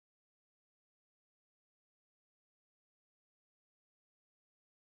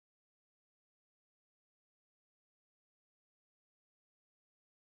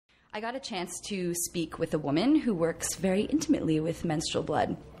I got a chance to speak with a woman who works very intimately with menstrual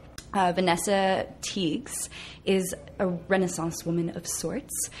blood. Vanessa Tiegs is a Renaissance woman of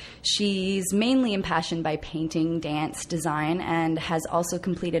sorts. She's mainly impassioned by painting, dance, design, and has also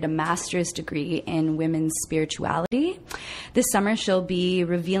completed a master's degree in women's spirituality. This summer, she'll be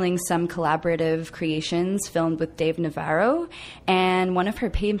revealing some collaborative creations filmed with Dave Navarro, and one of her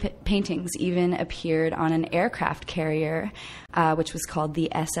paintings even appeared on an aircraft carrier, which was called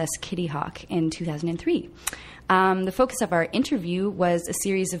the SS Kitty Hawk in 2003. The focus of our interview was a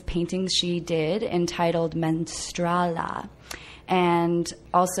series of paintings she did entitled Menstrala. And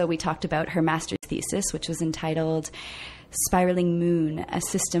also we talked about her master's thesis, which was entitled Spiraling Moon, a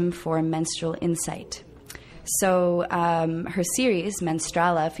System for Menstrual Insight. So her series,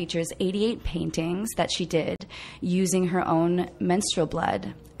 Menstrala, features 88 paintings that she did using her own menstrual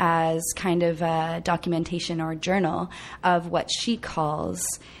blood as kind of a documentation or journal of what she calls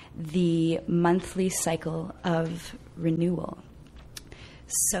the monthly cycle of renewal.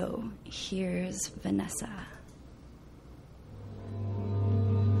 So here's Vanessa.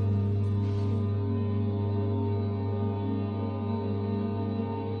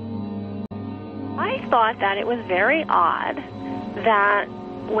 I thought that it was very odd that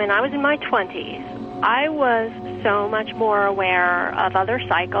when I was in my 20s, I was so much more aware of other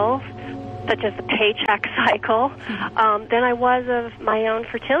cycles, such as the paycheck cycle, than I was of my own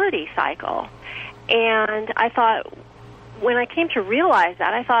fertility cycle. And I thought, when I came to realize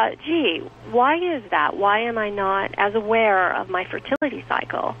that, I thought, gee, why is that? Why am I not as aware of my fertility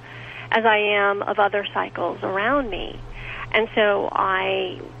cycle as I am of other cycles around me? And so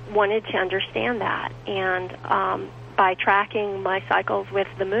I wanted to understand that. And by tracking my cycles with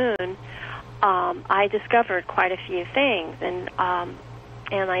the moon, I discovered quite a few things. And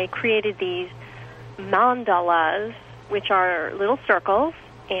I created these mandalas, which are little circles,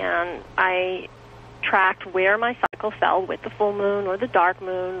 and I tracked where my cycle fell with the full moon or the dark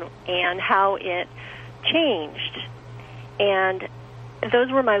moon and how it changed. And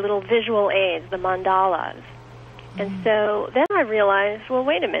those were my little visual aids, the mandalas. And so then I realized, well,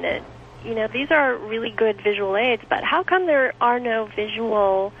 wait a minute, these are really good visual aids, but how come there are no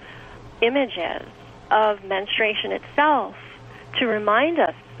visual images of menstruation itself to remind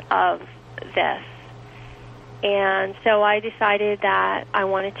us of this? And so I decided that I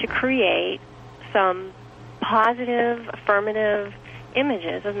wanted to create some positive, affirmative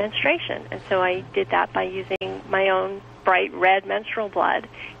images of menstruation. And so I did that by using my own bright red menstrual blood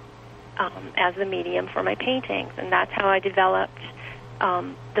as the medium for my paintings. And that's how I developed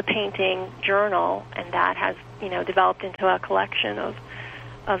the painting journal, and that has, developed into a collection of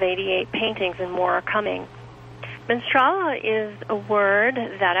 88 paintings, and more are coming. Menstrala is a word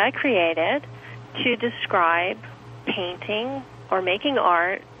that I created to describe painting or making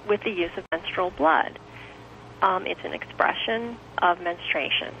art with the use of menstrual blood. It's an expression of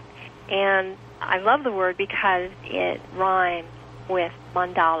menstruation. And I love the word because it rhymes with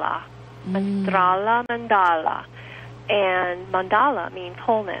mandala. Menstrala, mandala. And mandala means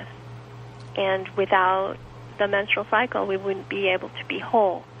wholeness. And without the menstrual cycle, we wouldn't be able to be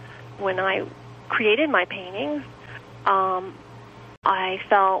whole. When I created my paintings, I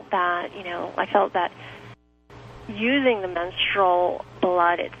felt that using the menstrual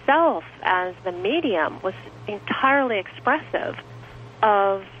blood itself as the medium was entirely expressive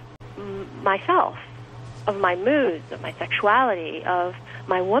of myself, of my moods, of my sexuality, of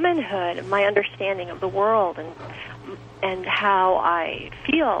my womanhood, of my understanding of the world, and how I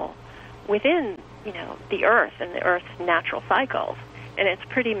feel within, the earth and the earth's natural cycles. And it's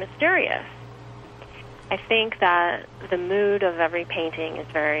pretty mysterious. I think that the mood of every painting is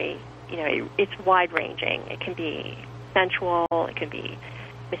very, it's wide-ranging. It can be sensual, it can be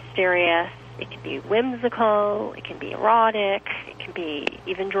mysterious, it can be whimsical, it can be erotic, it can be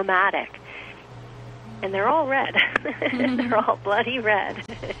even dramatic. And they're all red. They're all bloody red.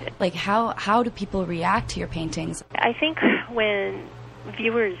 Like, how do people react to your paintings? I think when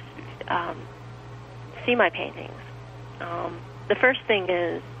viewers see my paintings, the first thing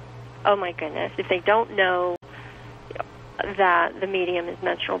is, oh my goodness, if they don't know that the medium is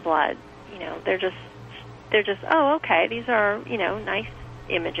menstrual blood, they're just, oh, okay, these are, nice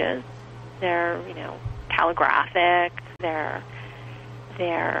images. They're, calligraphic. They're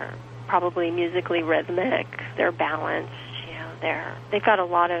probably musically rhythmic. They're balanced. They've got a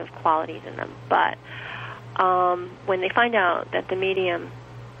lot of qualities in them. But when they find out that the medium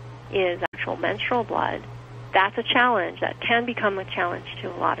is actual menstrual blood, that's a challenge. That can become a challenge to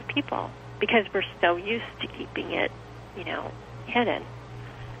a lot of people because we're so used to keeping it, hidden.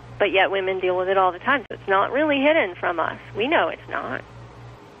 But yet women deal with it all the time, so it's not really hidden from us. We know it's not.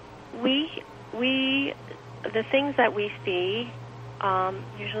 the things that we see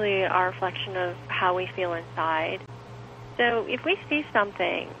usually are a reflection of how we feel inside. So if we see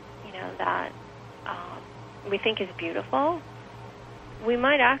something, that we think is beautiful, we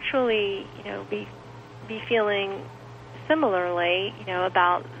might actually, be feeling similarly,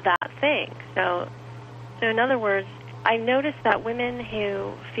 about that thing. So in other words, I noticed that women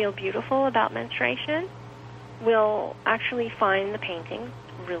who feel beautiful about menstruation will actually find the painting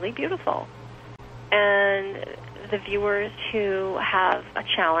really beautiful. And the viewers who have a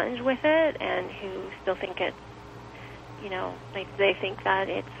challenge with it and who still think it's, they think that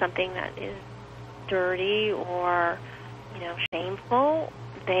it's something that is dirty or, shameful,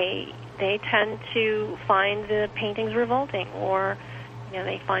 they tend to find the paintings revolting, or,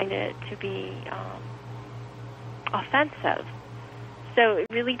 they find it to be offensive. So it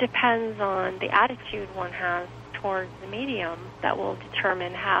really depends on the attitude one has towards the medium that will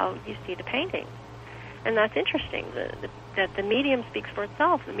determine how you see the painting. And that's interesting, that the medium speaks for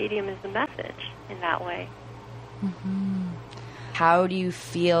itself. The medium is the message in that way. Mm-hmm. How do you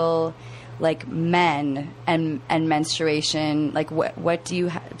feel like men and menstruation, like what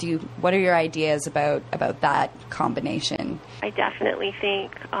are your ideas about that combination? I definitely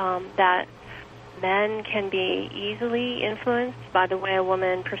think that men can be easily influenced by the way a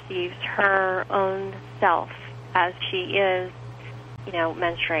woman perceives her own self as she is,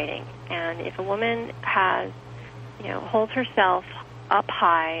 menstruating. And if a woman has, holds herself up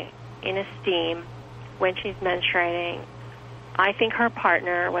high in esteem when she's menstruating, I think her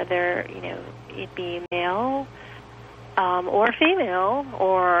partner, whether, it be male or female,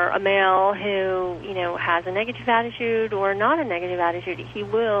 or a male who, has a negative attitude or not a negative attitude, he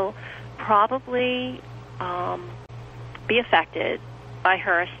will probably be affected by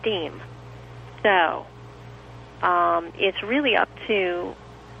her esteem. So it's really up to,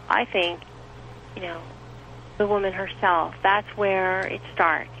 I think, the woman herself. That's where it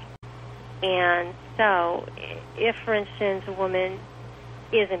starts. And so if, for instance, a woman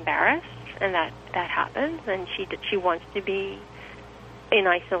is embarrassed, and that happens, and she wants to be in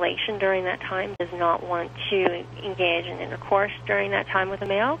isolation during that time, does not want to engage in intercourse during that time with a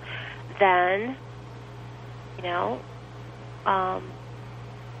male, then,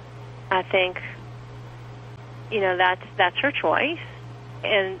 I think, that's her choice,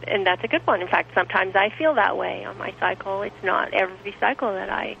 and that's a good one. In fact, sometimes I feel that way on my cycle. It's not every cycle that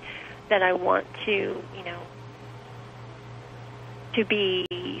I want to, to be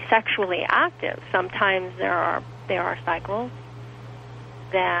sexually active. Sometimes there are cycles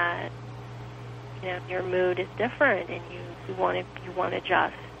that, your mood is different, and you want to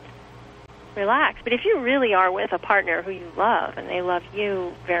just relax. But if you really are with a partner who you love and they love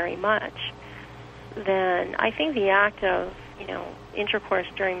you very much, then I think the act of, intercourse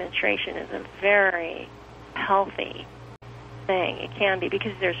during menstruation is a very healthy thing. It can be,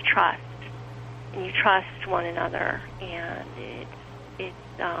 because there's trust, and you trust one another, and it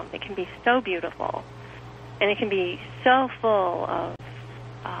can be so beautiful, and it can be so full of,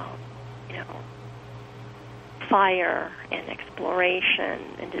 fire and exploration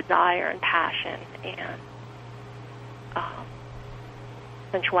and desire and passion and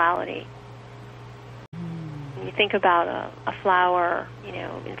sensuality. When you think about a flower,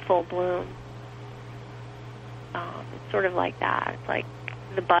 in full bloom, it's sort of like that. It's like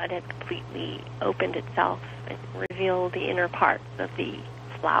the bud has completely opened itself and revealed the inner parts of the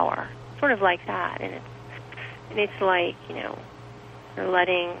flower. Sort of like that. And it's like, you're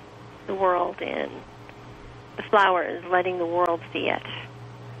letting the world in. The flower is letting the world see it.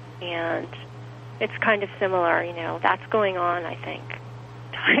 And it's kind of similar, that's going on, I think.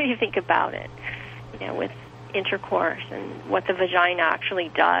 How do you think about it, with intercourse and what the vagina actually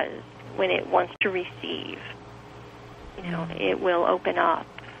does when it wants to receive? It will open up.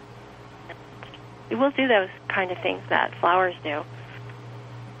 It will do those kind of things that flowers do.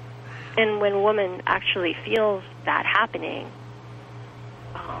 And when a woman actually feels that happening,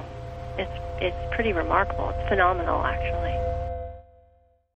 it's pretty remarkable. It's phenomenal, actually.